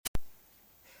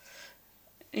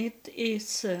It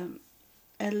is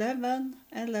 11,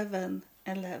 11,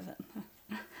 11.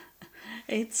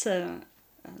 It's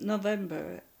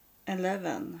November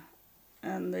 11,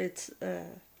 and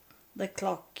the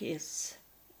clock is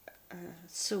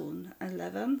soon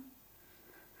 11.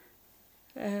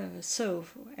 So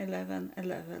 11,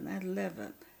 11,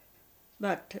 11,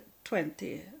 but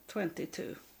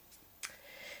 2022.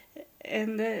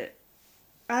 And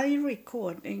I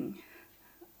recording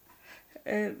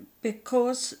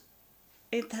because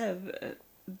it have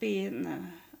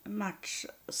been much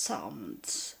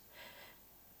sounds.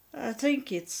 I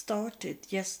think it started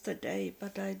yesterday,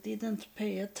 but I didn't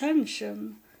pay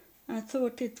attention. I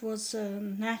thought it was a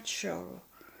natural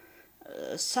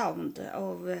sound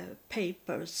of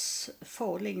papers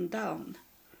falling down.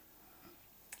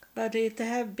 But it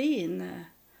have been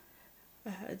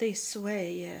this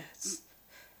way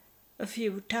a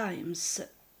few times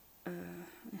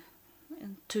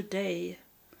today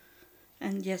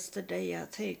and yesterday, I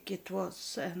think it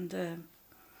was, and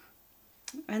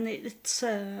it's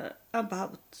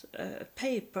about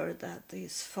paper that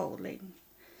is falling.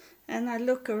 And I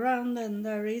look around and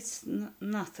there is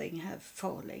nothing have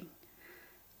falling.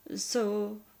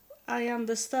 So I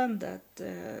understand that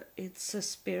it's a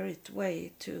spirit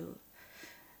way to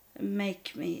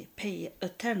make me pay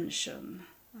attention.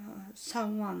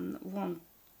 Someone want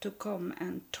to come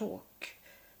and talk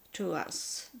to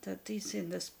us that is in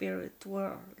the spirit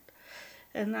world.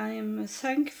 And I am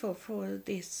thankful for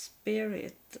this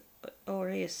spirit, or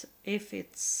if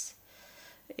it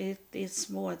is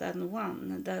more than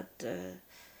one, that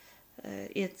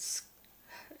it's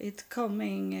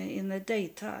coming in the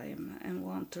daytime and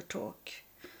want to talk,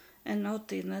 and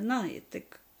not in the night,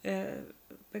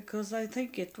 because I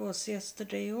think it was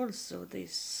yesterday also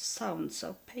these sounds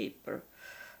of paper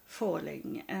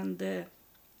falling, and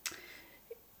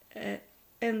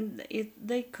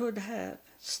they could have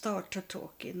start to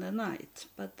talk in the night,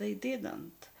 but they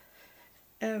didn't.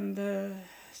 And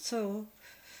so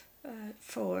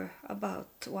for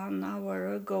about 1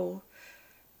 hour ago,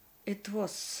 it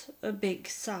was a big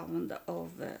sound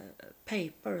of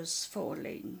papers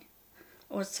falling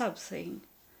or something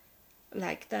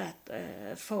like that,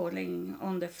 falling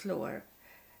on the floor.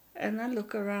 And I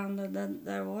look around and then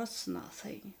there was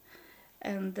nothing.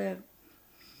 And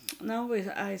now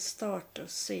I start to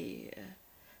see a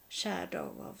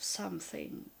shadow of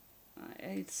something.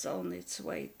 It's on its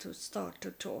way to start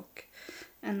to talk.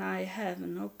 And I have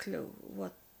no clue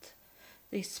what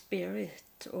the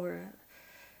spirit or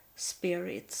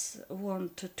spirits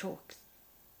want to talk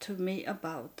to me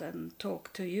about and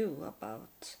talk to you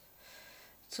about.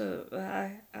 So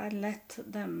I let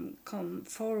them come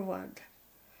forward.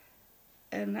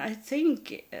 And I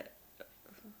think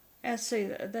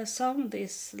the sound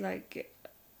is like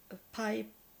a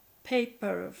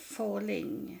paper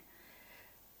falling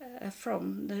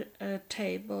from the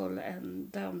table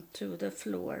and down to the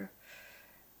floor.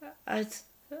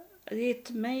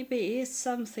 It maybe is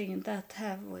something that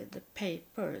have with the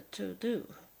paper to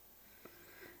do,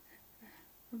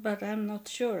 but I'm not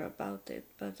sure about it.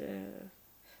 But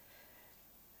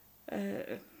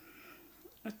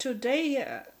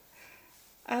today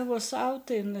I was out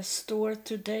in the store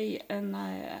today and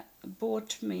I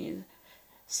bought me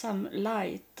some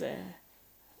light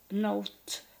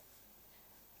note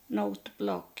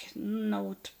block,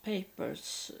 note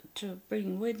papers to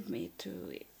bring with me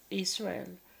to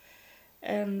Israel.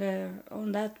 And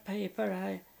on that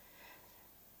paper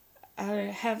I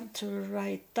have to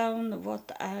write down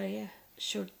what I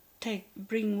should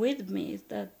bring with me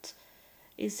that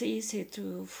is easy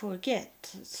to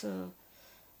forget. So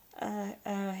I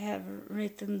have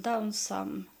written down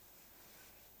some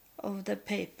of the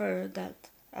paper that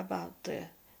about the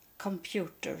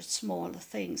computer, small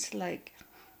things like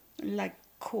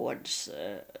cords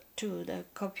to the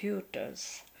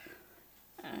computers,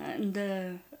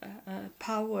 and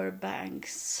power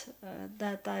banks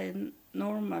that I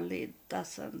normally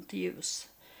doesn't use,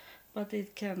 but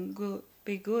it can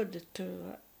be good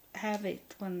to have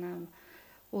it when I'm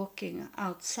walking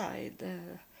outside,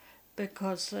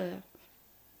 because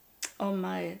on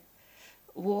my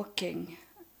walking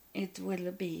it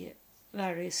will be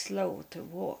very slow to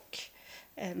walk,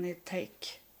 and it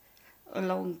take a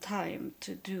long time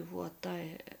to do what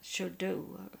I should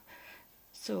do.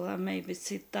 So I maybe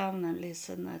sit down and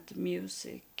listen at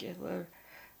music, where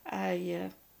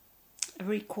I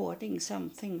recording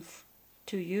something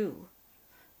to you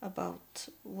about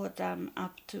what I'm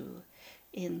up to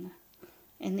in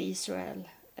Israel.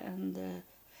 And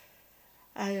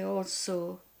I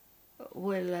also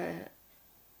will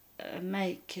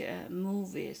make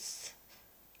movies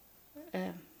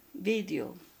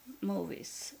video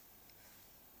movies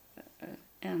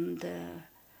and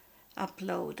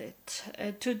upload it.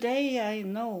 Today I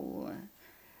know,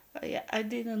 I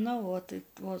didn't know what it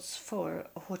was for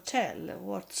a hotel,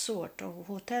 what sort of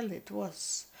hotel it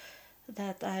was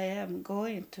that I am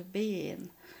going to be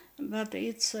in. But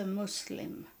it's a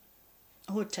Muslim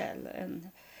hotel,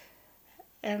 and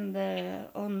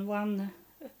on one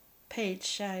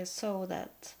page I saw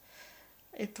that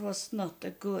it was not a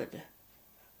good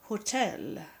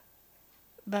hotel,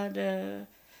 but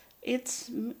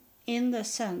it's in the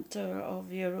center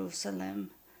of Jerusalem,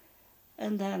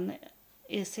 and then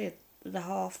is it the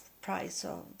half price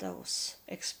of those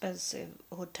expensive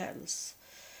hotels.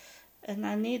 And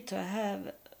I need to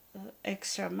have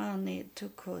extra money to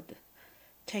could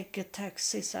take a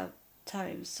taxi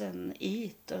sometimes and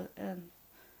eat and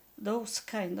those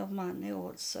kind of money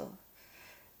also.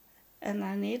 And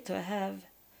I need to have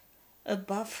a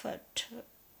buffer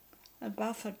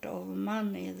of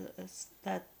money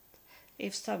that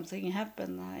if something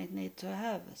happen I need to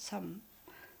have some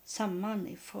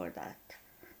money for that.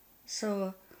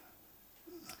 So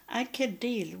I can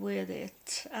deal with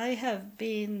it. I have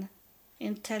been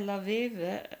in Tel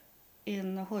Aviv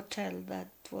in a hotel that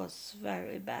was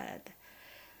very bad.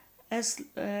 As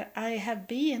I have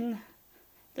been,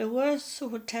 the worst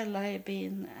hotel I have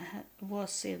been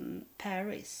was in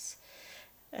Paris,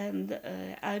 and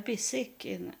I be sick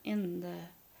in the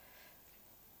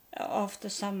after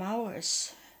some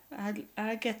hours.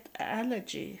 I get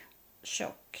allergy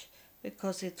shock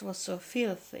because it was so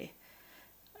filthy,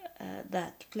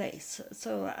 that place.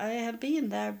 So I have been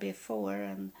there before,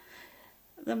 and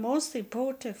the most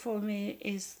important for me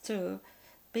is to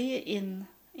be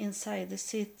inside the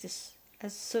cities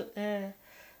as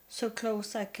so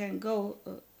close I can go,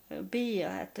 be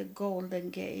at the Golden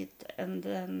Gate, and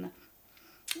then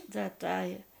that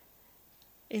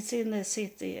it's in the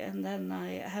city, and then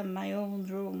I have my own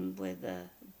room with a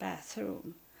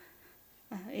bathroom,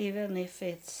 even if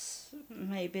it's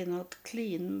maybe not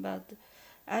clean, but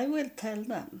I will tell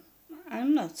them.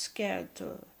 I'm not scared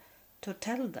to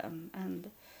tell them,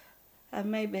 and I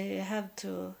maybe have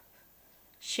to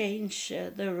change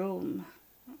the room.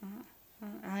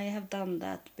 I have done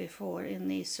that before in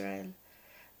Israel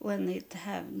when it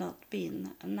have not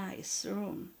been a nice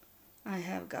room I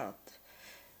have got.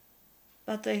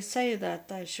 But they say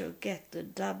that I should get a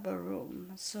double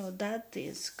room, so that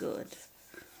is good.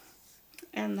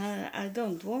 And I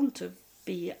don't want to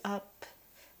be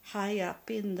high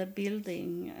up in the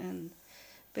building, and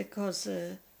because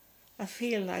I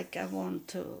feel like I want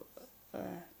to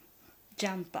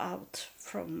jump out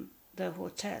from the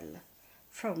hotel,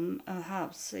 from a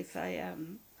house if I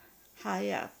am high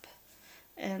up,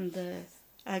 and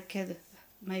I can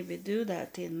maybe do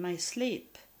that in my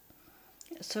sleep.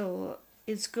 So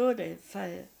it's good if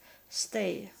I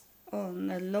stay on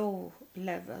a low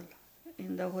level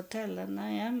in the hotel, and I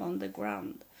am on the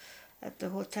ground at the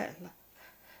hotel.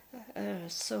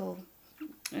 So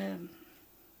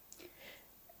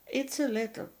it's a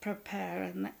little prepare,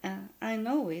 and I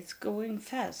know it's going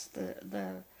fast.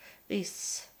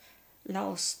 This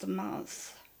last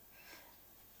month,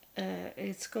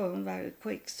 it's going very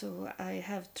quick, so I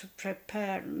have to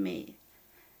prepare me,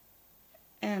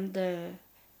 and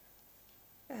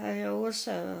I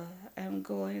also am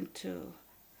going to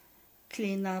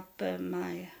clean up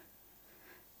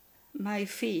my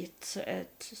feet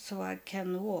so I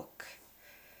can walk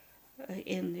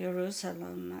in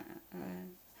Jerusalem.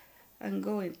 I'm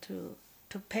going to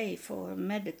pay for a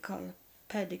medical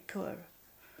pedicure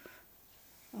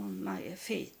on my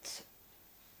feet.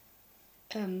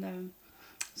 And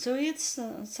so it's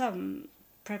some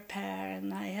prepare,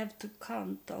 and I have to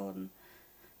count on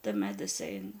the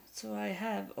medicine. So I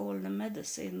have all the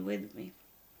medicine with me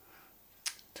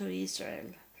to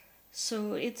Israel.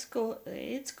 So it's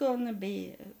gonna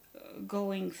be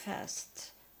going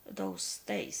fast those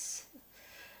days.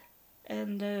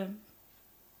 And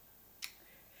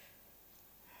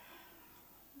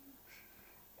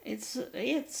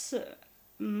it's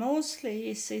mostly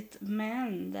is it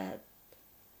men that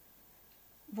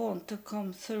want to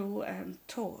come through and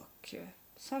talk.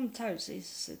 Sometimes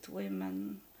is it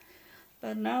women,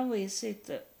 but now is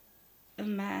it a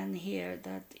man here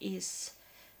that is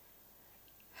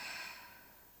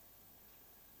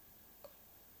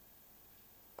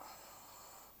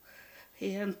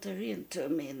he enter into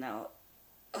me now.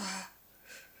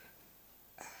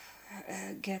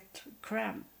 Get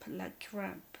cramp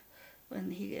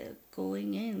when he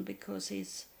going in, because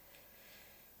he's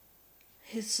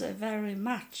very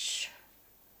much.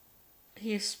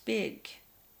 He's big,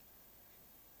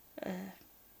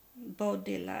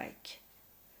 body like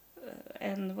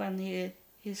and when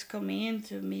he's coming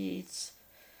into me,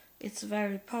 it's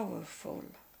very powerful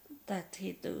that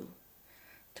he do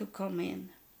to come in.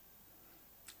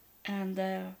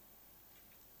 And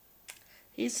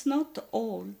he's not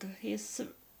old, he's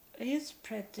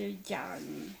pretty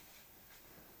young,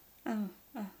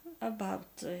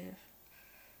 about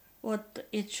what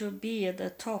it should be at the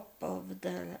top of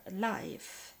the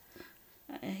life.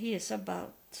 He is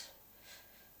about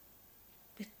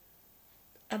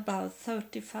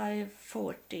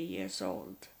 35-40 years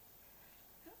old,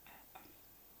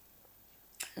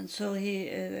 and so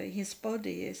his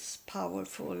body is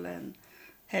powerful and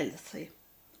healthy.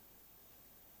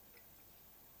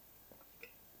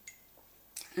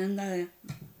 And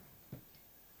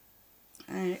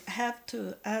I have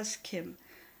to ask him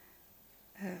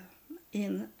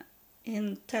in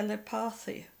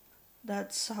telepathy.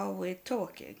 That's how we're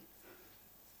talking,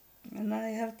 and I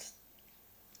have to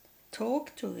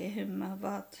talk to him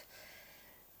about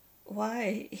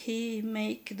why he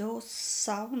make those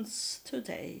sounds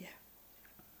today.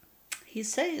 He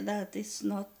say that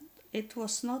it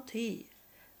was not he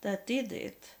that did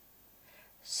it.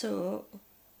 So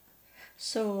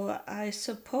I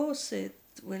suppose it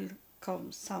will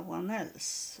come someone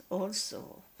else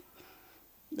also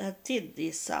that did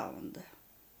this sound,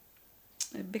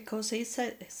 because he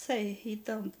say he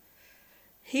don't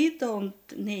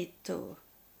need to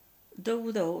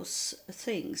do those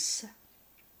things.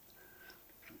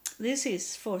 This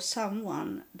is for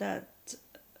someone that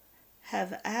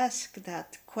have asked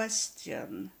that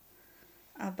question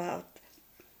about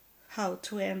how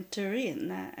to enter in,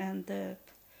 and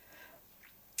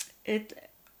it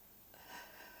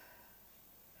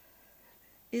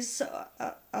is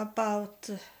about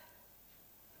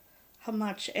how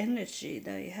much energy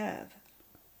they have,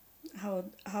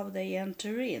 how they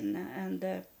enter in,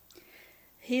 and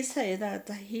he say that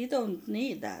he don't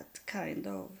need that kind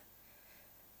of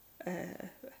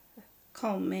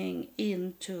coming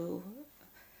into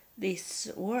this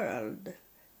world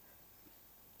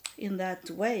in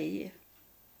that way.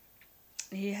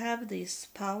 He have this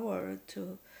power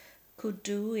to could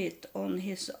do it on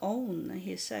his own,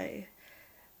 he say.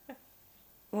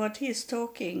 What he's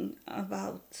talking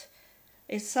about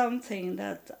is something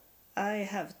that I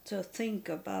have to think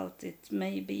about it.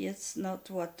 Maybe it's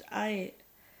not what I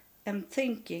am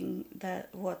thinking, that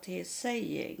what he's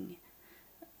saying,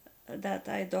 that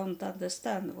I don't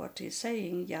understand what he's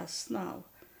saying just now.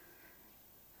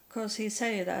 Because he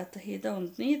say that he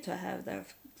don't need to have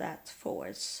that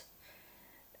force.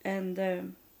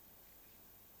 And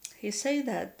he say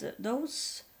that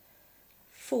those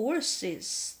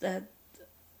forces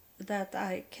that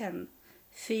I can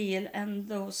feel, and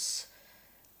those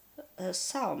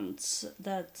sounds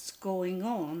that's going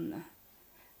on,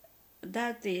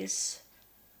 that is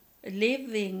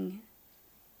living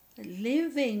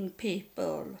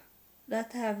people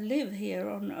that have lived here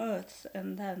on earth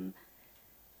and then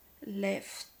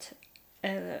left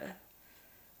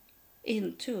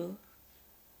into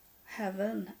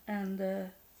heaven. And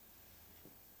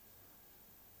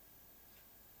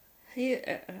he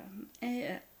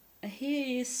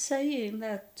is saying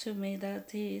that to me,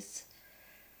 that he is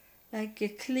like a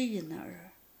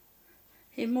cleaner.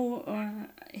 He was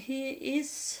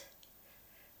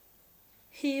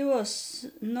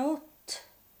not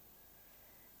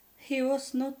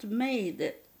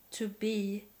made to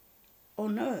be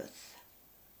on earth.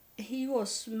 He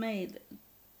was made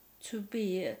to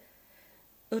be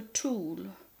a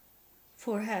tool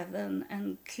for heaven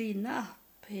and clean up,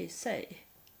 he say.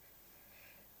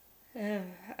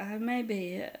 I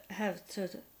maybe have to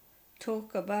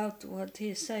talk about what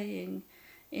he's saying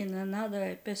in another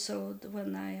episode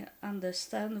when I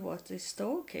understand what he's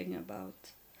talking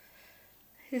about.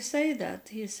 He say that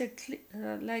he's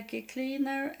like a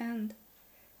cleaner and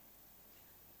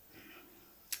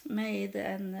maid,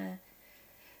 and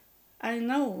I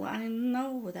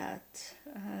know that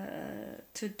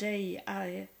today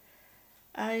I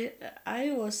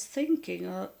was thinking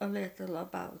a little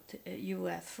about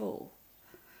UFO,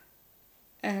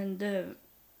 and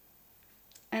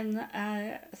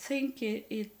I think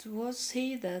it was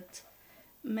he that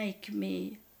make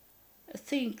me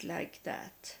think like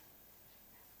that,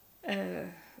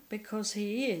 because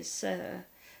he is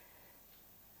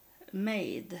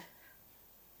made.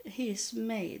 He's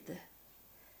made.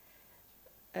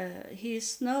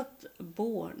 He's not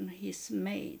born, he's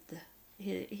made.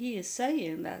 He is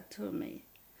saying that to me.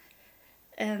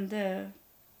 And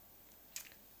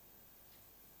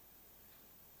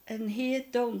he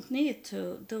don't need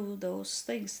to do those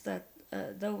things that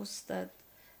those that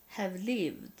have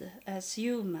lived as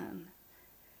human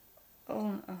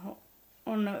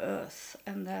on Earth,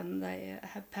 and then they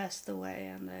have passed away,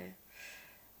 and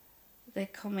they're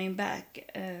coming back.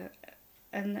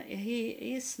 And he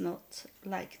is not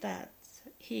like that.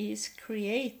 He is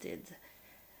created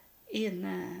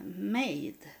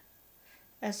made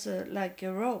as like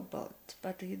a robot,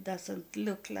 but he doesn't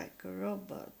look like a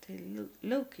robot. He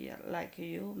look like a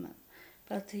human,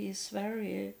 but he is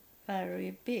very,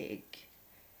 very big.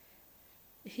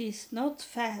 He's not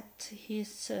fat. He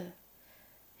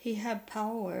have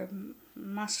power,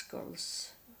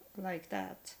 muscles like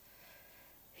that.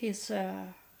 He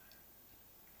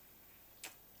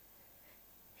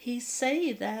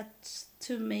say that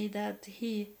to me that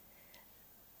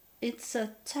it's a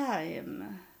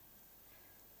time.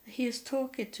 He's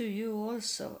talking to you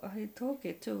also. He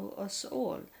talking to us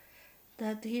all.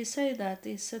 That he say that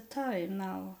it's a time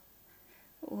now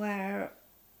where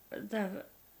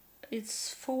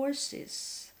its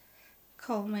forces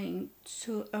coming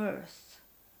to Earth.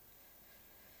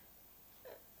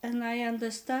 And I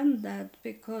understand that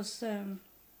because I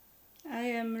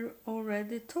am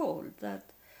already told that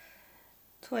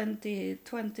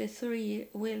 2023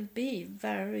 will be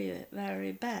very,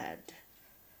 very bad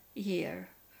year.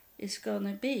 It's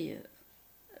gonna be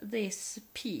this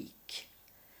peak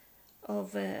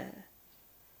of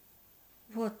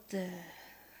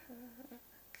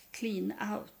clean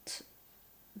out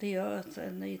the earth,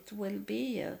 and it will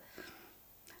be a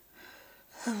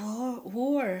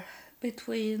war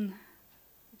between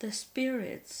the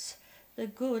spirits, the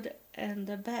good and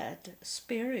the bad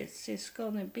spirits. Is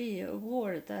gonna be a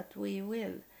war that we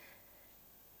will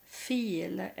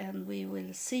feel, and we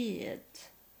will see it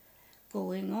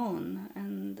going on,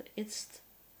 and it's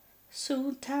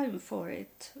soon time for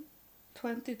it.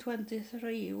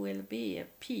 2023 will be a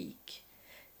peak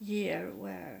year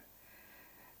where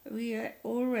we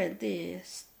already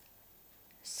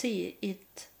see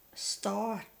it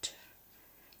start.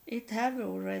 It have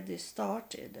already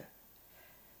started,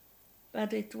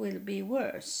 but it will be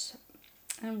worse,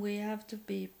 and we have to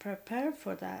be prepared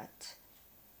for that.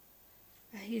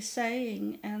 He's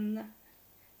saying, and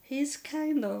he's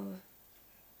kind of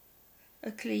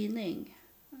a cleaning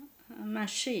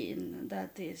machine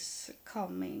that is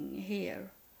coming here,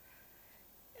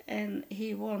 and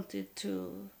he wanted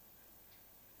to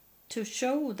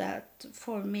show that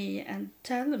for me and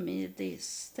tell me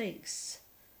these things,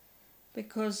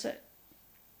 because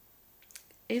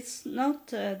it's not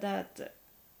that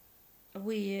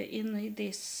we in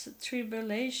this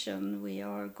tribulation we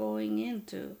are going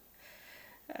into,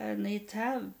 and it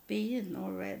have been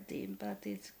already, but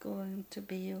it's going to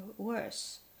be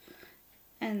worse.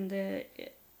 And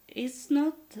it's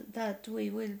not that we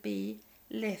will be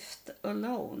left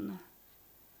alone.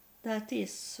 That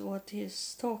is what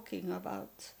he's talking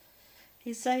about.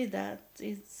 He say that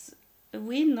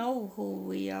we know who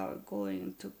we are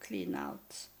going to clean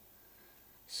out.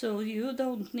 So you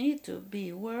don't need to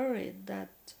be worried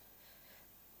that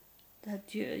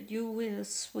you will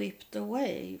swept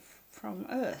away from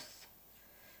Earth.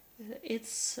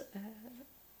 It's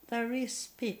there is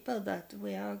people that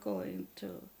we are going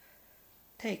to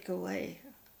take away.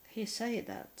 He say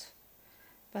that,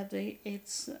 but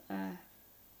it's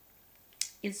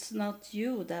not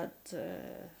you that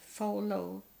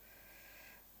follow.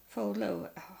 Oh,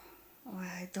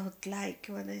 I don't like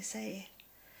when they say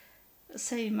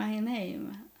my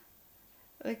name,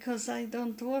 because I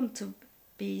don't want to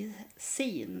be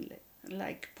seen,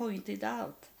 like pointed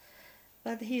out.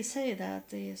 But he say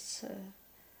that is.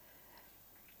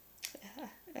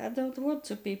 I don't want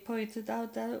to be pointed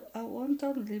out. I want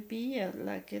only be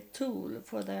like a tool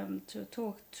for them to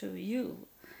talk to you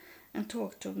and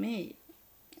talk to me,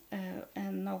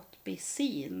 and not be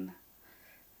seen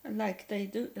like they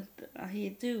do. He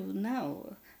do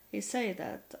now. He say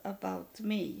that about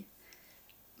me,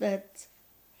 that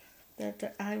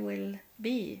I will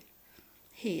be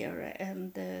here,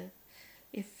 and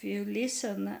if you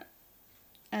listen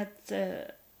at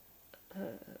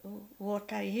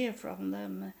what I hear from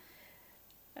them,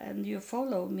 and you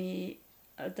follow me,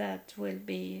 that will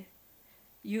be,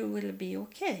 you will be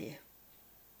okay,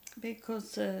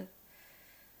 because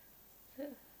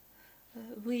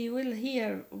we will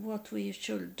hear what we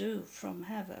should do from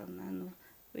heaven, and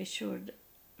we should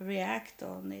react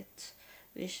on it.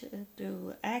 We should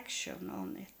do action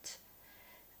on it,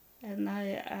 and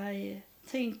I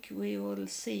think we will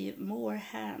see more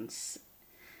hands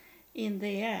in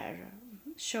the air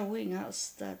showing us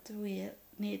that we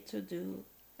need to do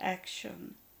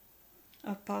action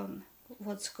upon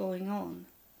what's going on.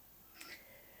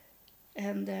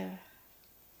 And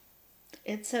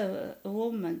it's a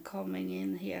woman coming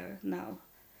in here now,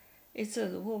 It's a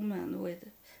woman with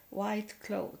white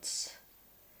clothes.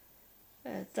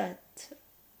 That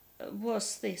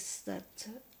was this that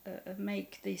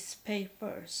make these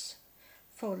papers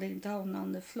falling down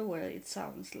on the floor, it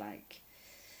sounds like.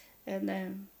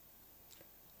 And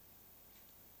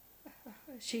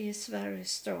she is very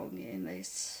strong in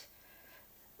this.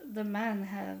 The man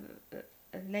have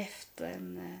left,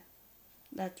 and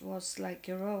that was like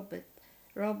a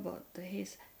robot.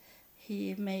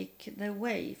 He make the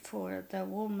way for the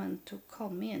woman to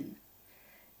come in,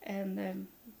 and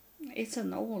it's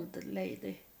an old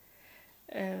lady.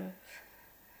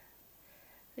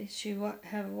 She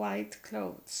have white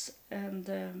clothes,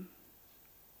 and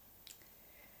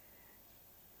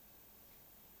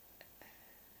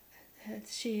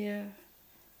she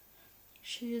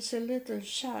is a little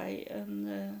shy,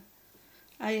 and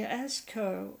I asked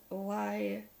her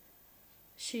why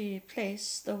she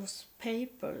placed those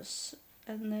papers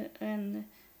and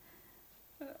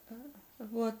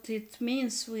what it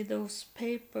means with those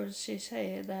papers. She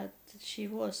said that she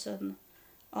was an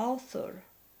author.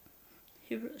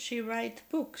 She write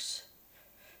books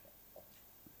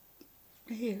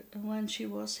here when she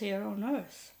was here on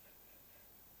Earth,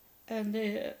 and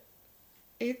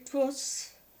it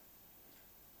was.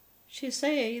 She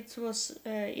say it was.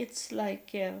 It's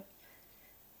like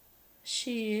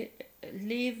she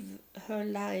live her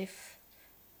life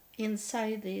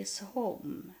inside this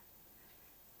home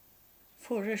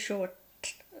for a short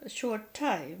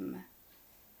time.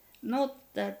 Not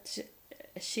that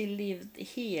she lived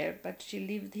here, but she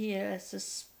lived here as a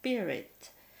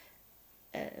spirit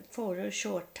for a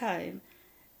short time,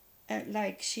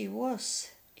 like she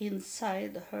was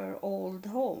inside her old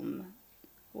home,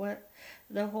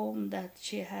 the home that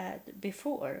she had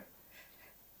before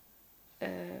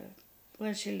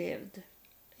when she lived.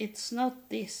 It's not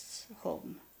this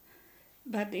home,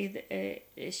 but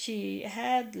she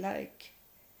had like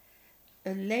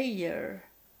a layer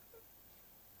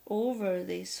over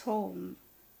this home,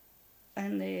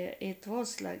 and it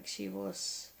was like she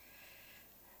was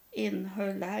in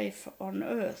her life on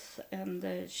Earth, and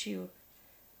she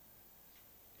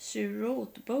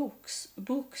wrote books.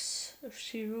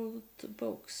 She wrote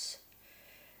books,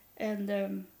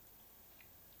 and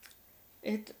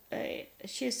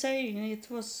she's saying it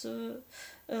was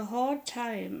a hard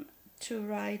time to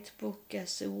write book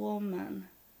as a woman,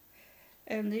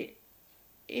 and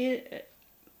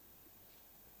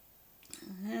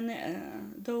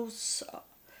those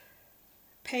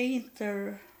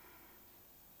painter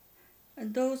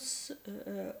and those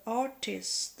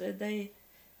artists, they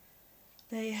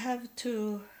have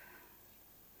to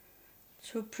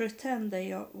pretend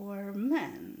they were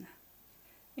men.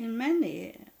 In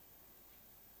many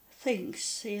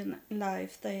things in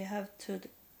life they have to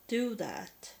do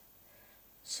that.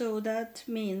 So that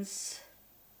means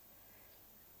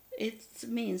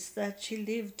that she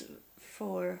lived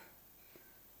for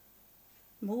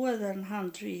more than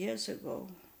 100 years ago.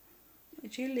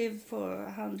 She lived for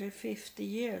 150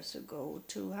 years ago,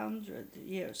 200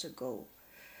 years ago,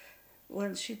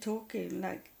 when she talking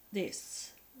like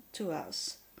this to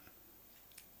us.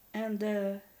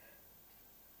 And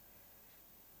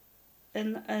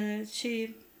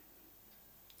she,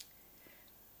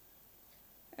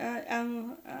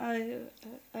 I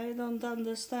don't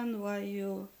understand why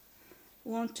you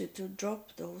wanted to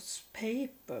drop those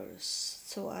papers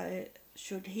so I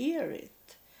should hear it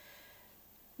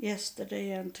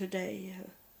yesterday and today,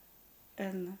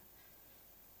 and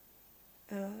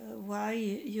why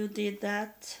you did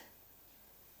that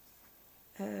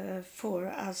for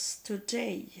us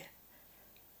today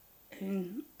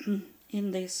in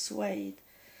this way.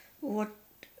 What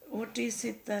is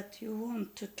it that you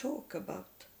want to talk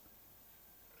about?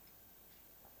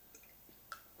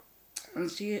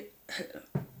 And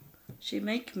she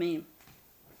make me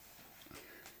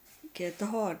get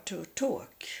hard to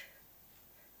talk.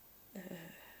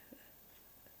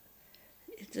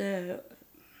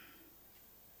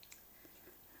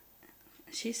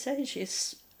 She said she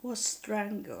was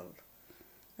strangled.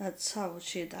 That's how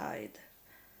she died.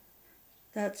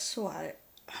 That's why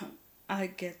I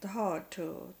get hard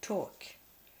to talk.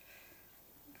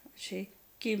 She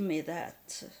give me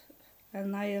that,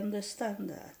 and I understand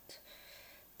that.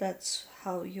 That's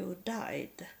how you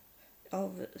died,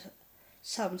 of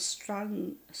some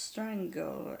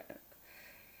strangle.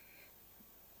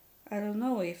 I don't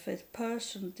know if a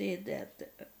person did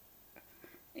that.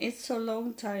 It's a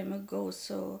long time ago,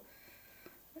 so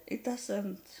it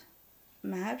doesn't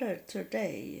matter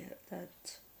today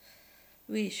that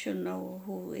we should know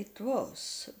who it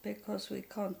was, because we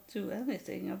can't do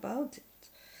anything about it.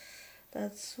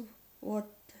 That's what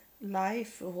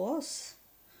life was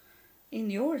in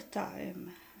your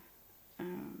time,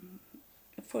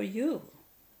 for you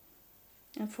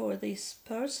and for this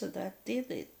person that did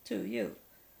it to you.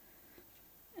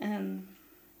 And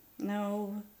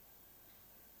now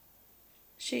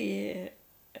she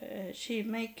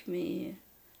make me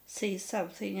see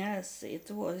something else.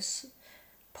 It was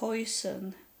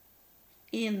poison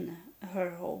in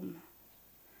her home.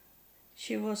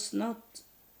 She was not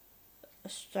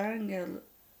strangled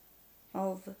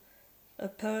of a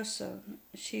person.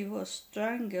 She was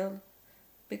strangled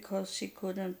because she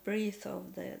couldn't breathe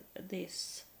of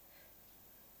this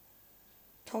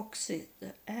toxic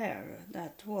air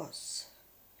that was.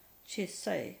 She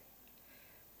say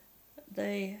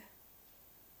they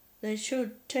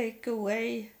should take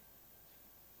away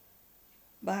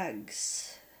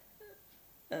bugs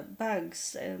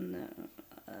and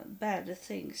bad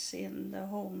things in the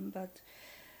home, but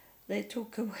they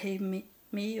took away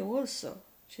me also,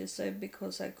 she said,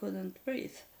 because I couldn't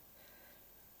breathe.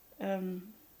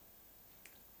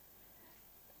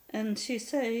 And she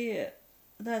say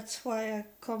that's why I'm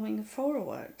coming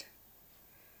forward,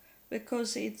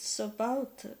 because it's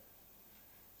about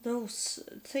those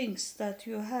things that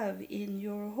you have in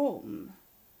your home.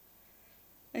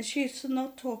 And she's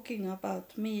not talking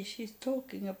about me, she's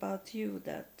talking about you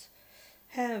that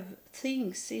have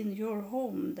things in your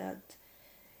home that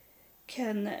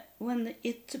can, when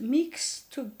it mix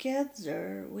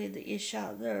together with each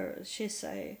other, she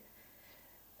say,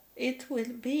 it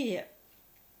will be,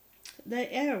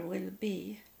 the air will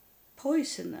be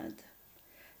poisoned.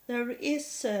 There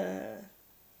is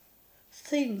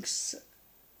things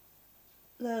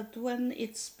that when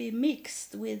it's be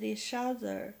mixed with each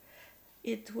other,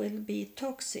 it will be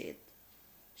toxic.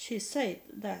 She said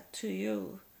that to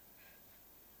you.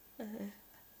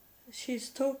 She's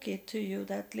talking to you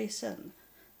that listen,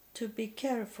 to be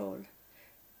careful.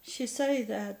 She say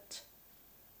that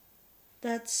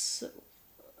that's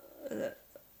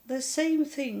the same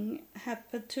thing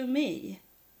happened to me,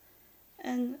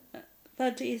 and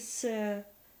but it's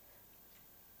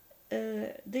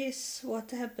this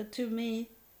what happened to me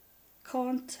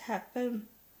can't happen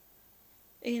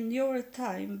in your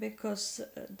time, because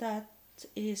that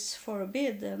is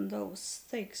forbidden, those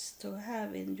things to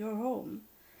have in your home.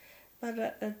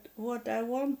 But what I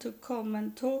want to come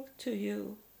and talk to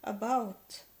you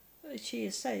about, she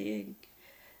is saying,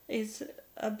 is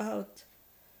about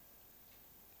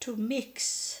to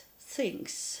mix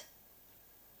things.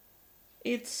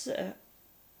 It's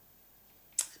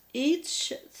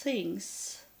each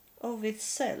things of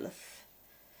itself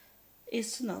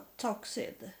is not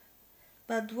toxic,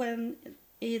 but when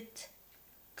it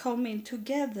coming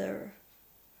together,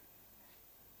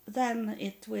 then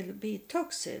it will be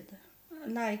toxic.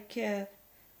 Like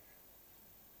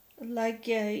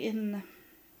in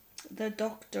the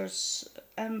doctor's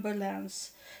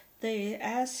ambulance, they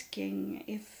asking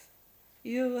if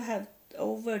you have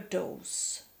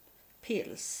overdose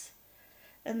pills,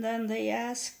 and then they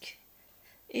ask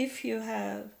if you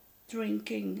have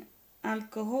drinking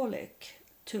alcoholic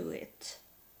to it,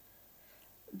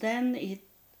 then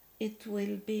it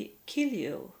will be kill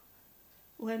you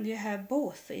when you have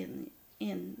both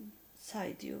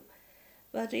inside you.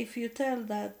 But if you tell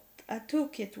that I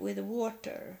took it with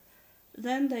water,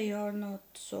 then they are not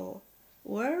so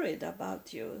worried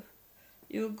about you.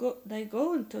 They're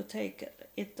going to take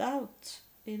it out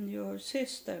in your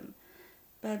system,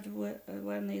 but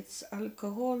when it's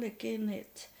alcoholic in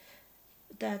it,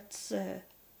 that's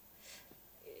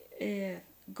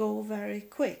go very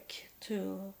quick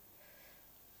to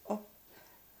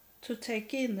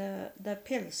take in the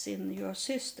pills in your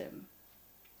system,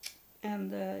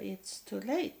 and it's too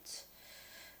late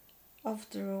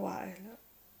after a while.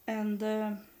 And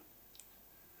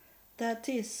that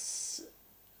is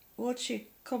what she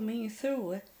coming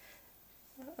through.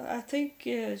 I think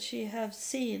she have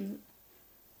seen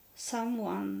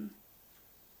someone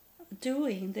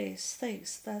doing these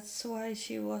things. That's why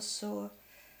she was so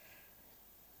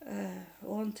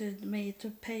wanted me to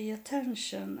pay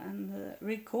attention and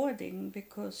recording,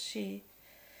 because she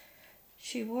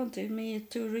wanted me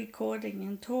to recording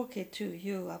and talking to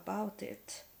you about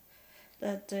it.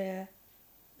 That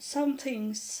some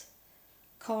things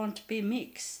can't be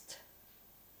mixed,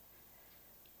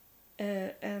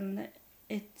 and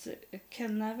it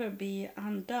can never be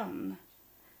undone.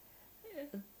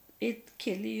 It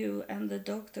kill you, and the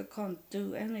doctor can't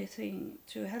do anything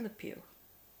to help you.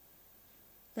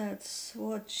 That's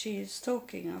what she is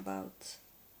talking about.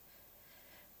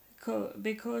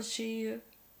 Because she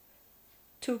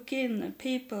took in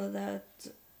people that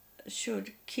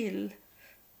should kill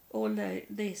all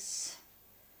this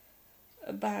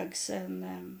bugs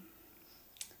and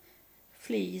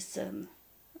fleas and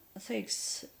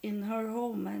things in her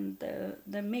home, and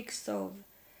the mix of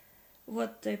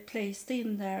what they placed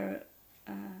in there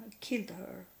killed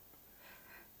her.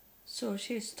 So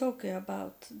she's talking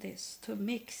about this, to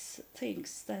mix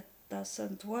things that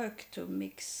doesn't work to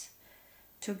mix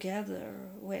together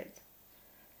with.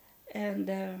 And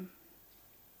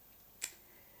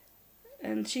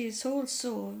she's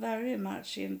also very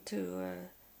much into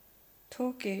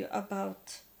talking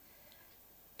about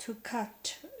to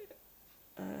cut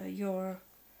your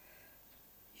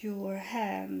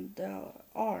hand or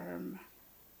arm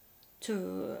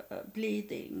to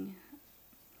bleeding,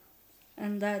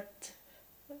 and that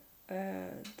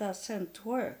doesn't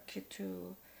work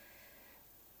to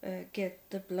get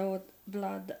the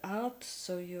blood out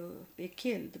so you be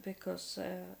killed, because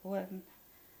when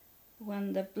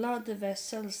the blood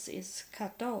vessels is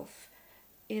cut off,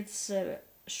 it's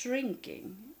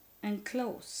shrinking and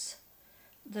close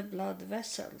the blood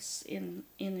vessels in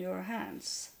your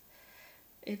hands.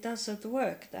 It doesn't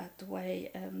work that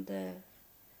way, and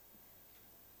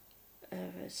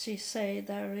she say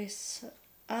there is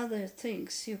other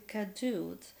things you can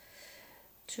do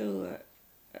to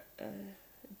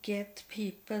get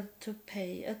people to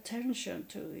pay attention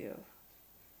to you.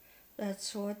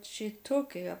 That's what she's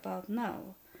talking about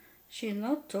now. She's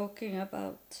not talking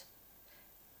about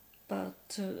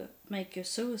to make you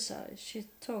suicide. She's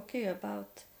talking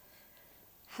about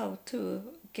how to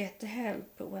get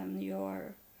help when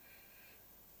you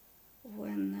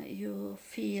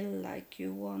feel like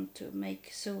you want to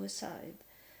make suicide.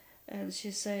 And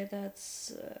she said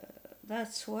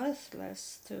that's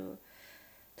worthless to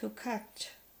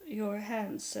cut your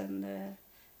hands, and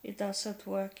it doesn't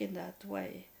work in that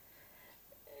way.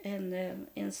 And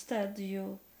instead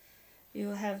you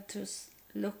have to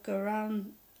look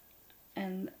around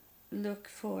and look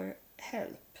for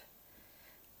help,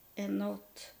 and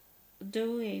not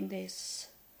doing these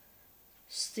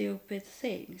stupid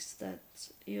things that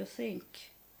you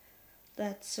think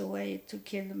that's a way to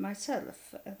kill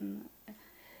myself, and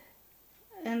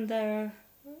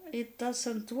it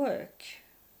doesn't work.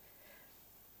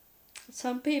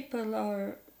 Some people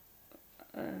are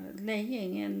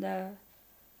laying in the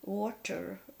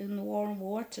water, in warm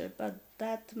water, but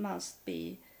that must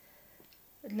be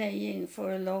laying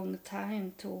for a long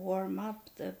time to warm up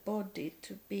the body,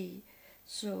 to be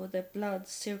so the blood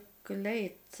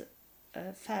circulate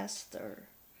faster.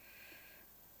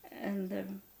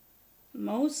 And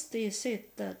most is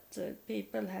it that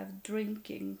people have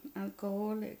drinking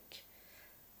alcoholic,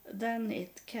 then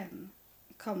it can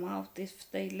come out if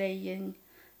they lay in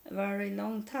a very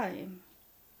long time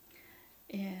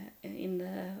in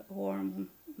the warm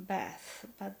bath.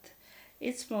 But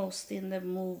it's most in the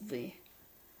movie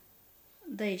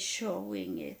they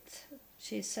showing it,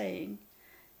 she's saying.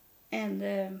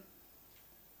 And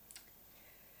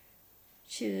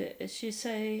she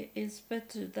say it's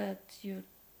better that you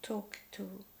talk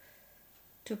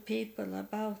to people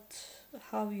about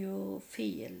how you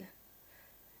feel,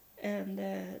 and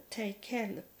take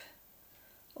help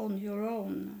on your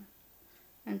own,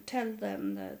 and tell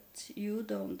them that you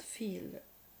don't feel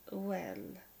well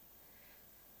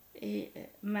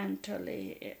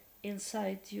mentally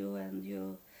inside you,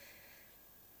 and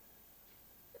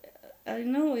I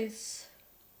know it's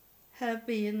have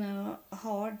been a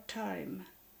hard time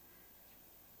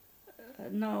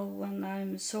now when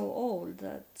I'm so old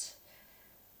that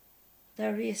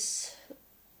there is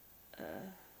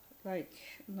like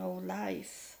no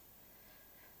life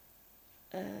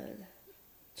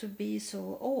to be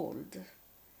so old.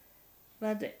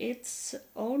 But it's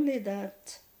only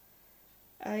that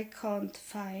I can't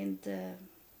find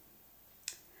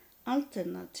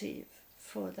alternative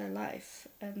for the life,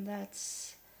 and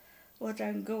that's what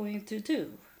I'm going to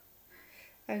do.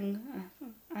 I'm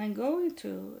going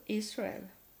to Israel,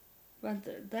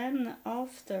 but then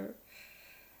after,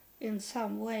 in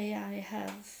some way, I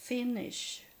have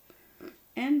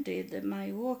ended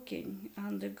my walking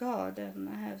under God, and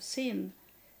I have seen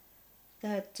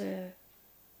that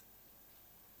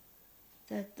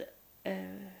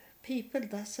people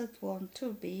doesn't want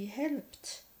to be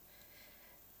helped,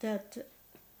 that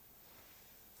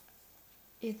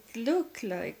it look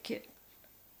like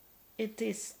it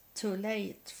is too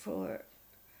late for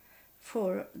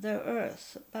the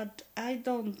earth, but I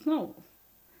don't know,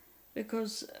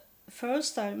 because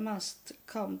first I must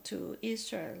come to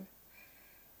Israel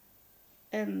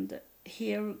and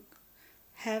hear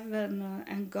heaven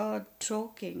and God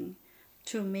talking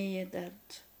to me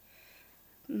that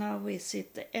now is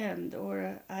it the end,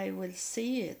 or I will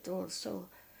see it also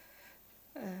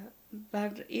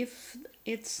But if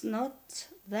it's not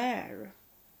there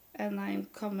and I'm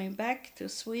coming back to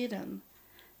Sweden,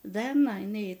 then I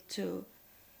need to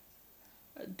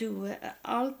do an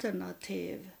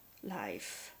alternative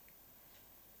life.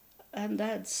 And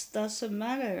that doesn't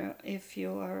matter if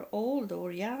you are old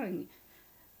or young.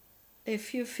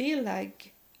 If you feel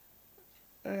like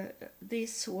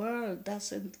this world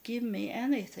doesn't give me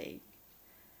anything,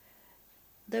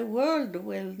 the world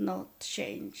will not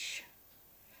change.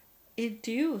 It's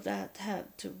you that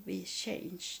have to be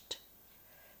changed.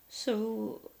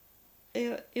 So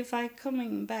if I'm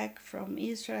coming back from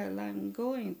Israel, I'm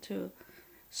going to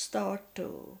start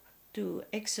to do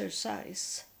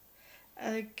exercise.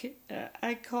 I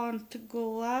can't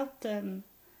go out and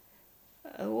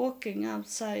walking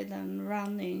outside and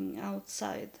running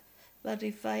outside. But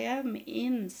if I am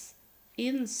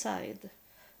inside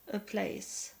a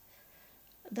place,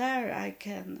 there I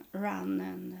can run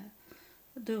and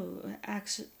do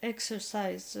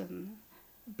exercise and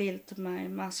build my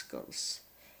muscles.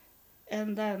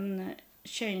 And then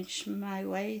change my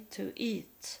way to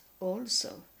eat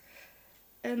also.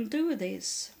 And do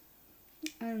this.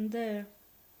 And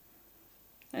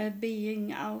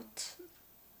being out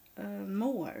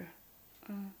more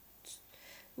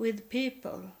with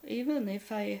people, even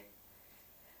if I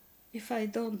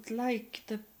don't like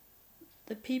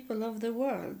the people of the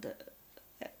world,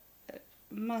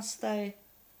 must I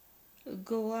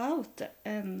go out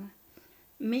and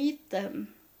meet them?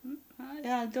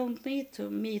 I don't need to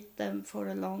meet them for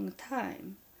a long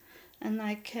time, and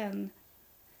I can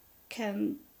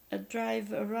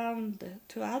drive around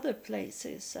to other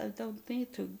places. I don't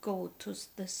need to go to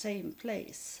the same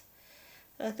place.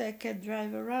 That I can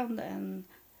drive around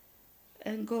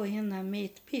and go in and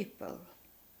meet people.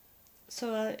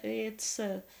 So it's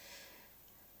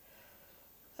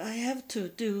I have to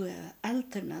do an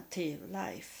alternative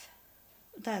life.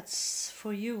 That's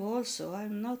for you also.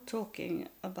 I'm not talking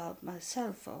about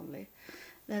myself only.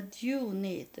 That you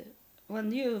need,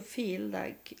 when you feel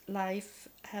like life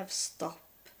have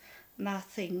stopped,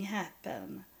 nothing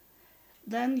happen,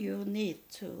 then you need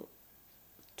to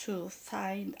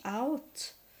find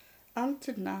out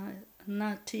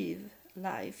alternative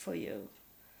life for you.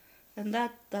 And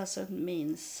that doesn't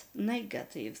mean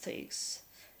negative things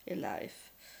in life.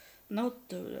 Not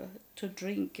to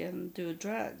drink and do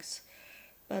drugs,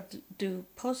 but do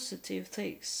positive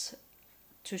things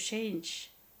to change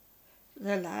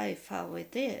the life how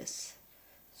it is,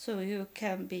 so you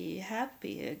can be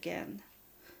happy again.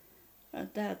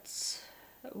 That's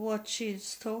what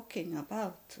she's talking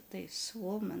about, this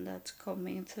woman that's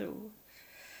coming through.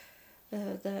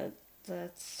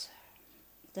 That's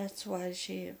why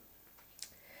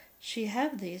she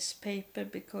have this paper,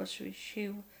 because she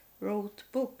wrote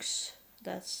books.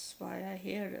 That's why I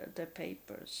hear the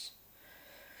papers.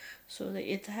 So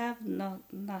it have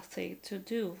nothing to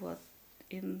do what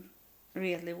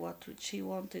she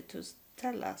wanted to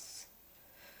tell us.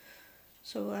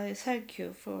 So I thank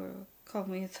you for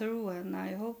coming through, and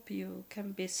I hope you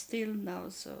can be still now.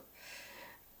 So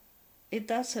it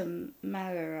doesn't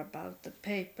matter about the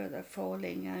paper that's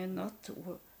falling. I'm not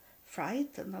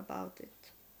frightened about it.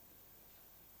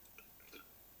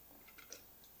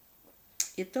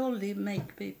 It only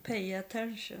makes me pay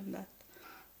attention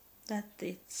that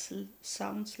it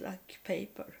sounds like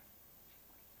paper.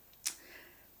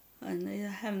 And I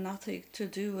have nothing to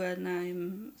do, and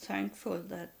I'm thankful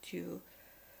that you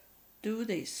do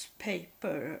this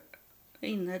paper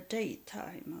in the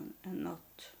daytime and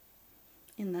not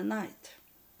in the night.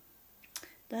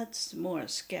 That's more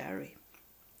scary.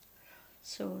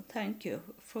 So thank you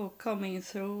for coming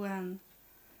through, and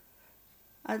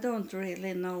I don't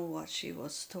really know what she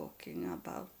was talking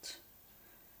about.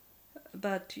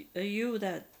 But you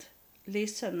that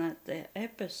listen at the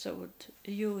episode,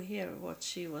 you hear what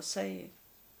she was saying.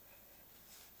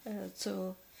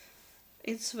 So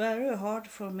it's very hard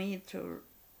for me to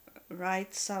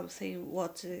write something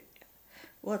what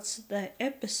the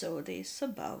episode is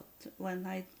about when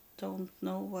I don't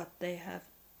know what they have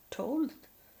told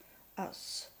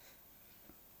us.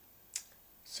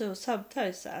 So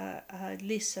sometimes I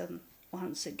listen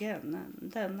once again,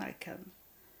 and then I can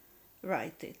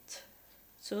write it.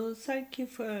 So thank you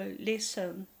for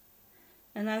listening,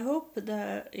 and I hope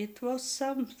that it was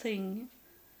something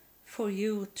for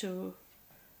you to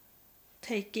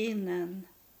take in and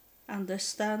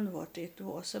understand what it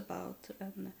was about.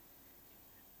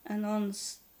 And on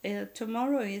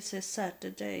tomorrow is a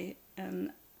Saturday,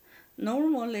 and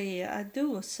normally I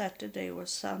do Saturday or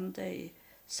Sunday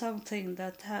something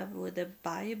that have with the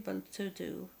Bible to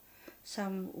do,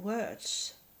 some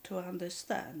words to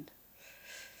understand.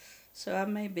 So I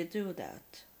maybe do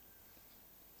that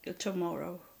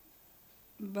tomorrow.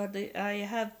 But I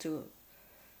have to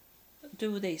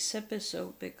do this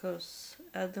episode because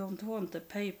I don't want the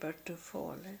paper to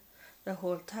fall the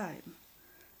whole time.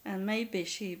 And maybe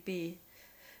she be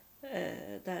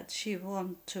that she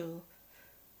want to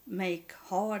make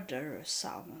harder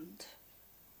sound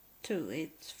to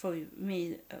it for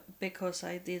me because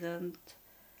I didn't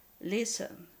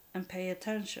listen and pay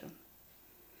attention.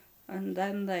 And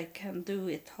then they can do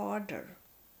it harder.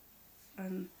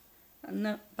 And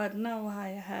no, but now I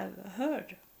have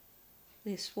heard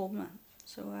this woman,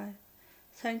 so I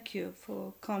thank you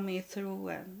for coming through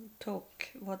and talk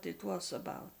what it was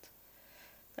about.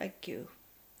 Thank you,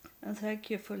 and thank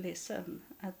you for listening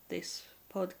at this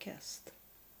podcast.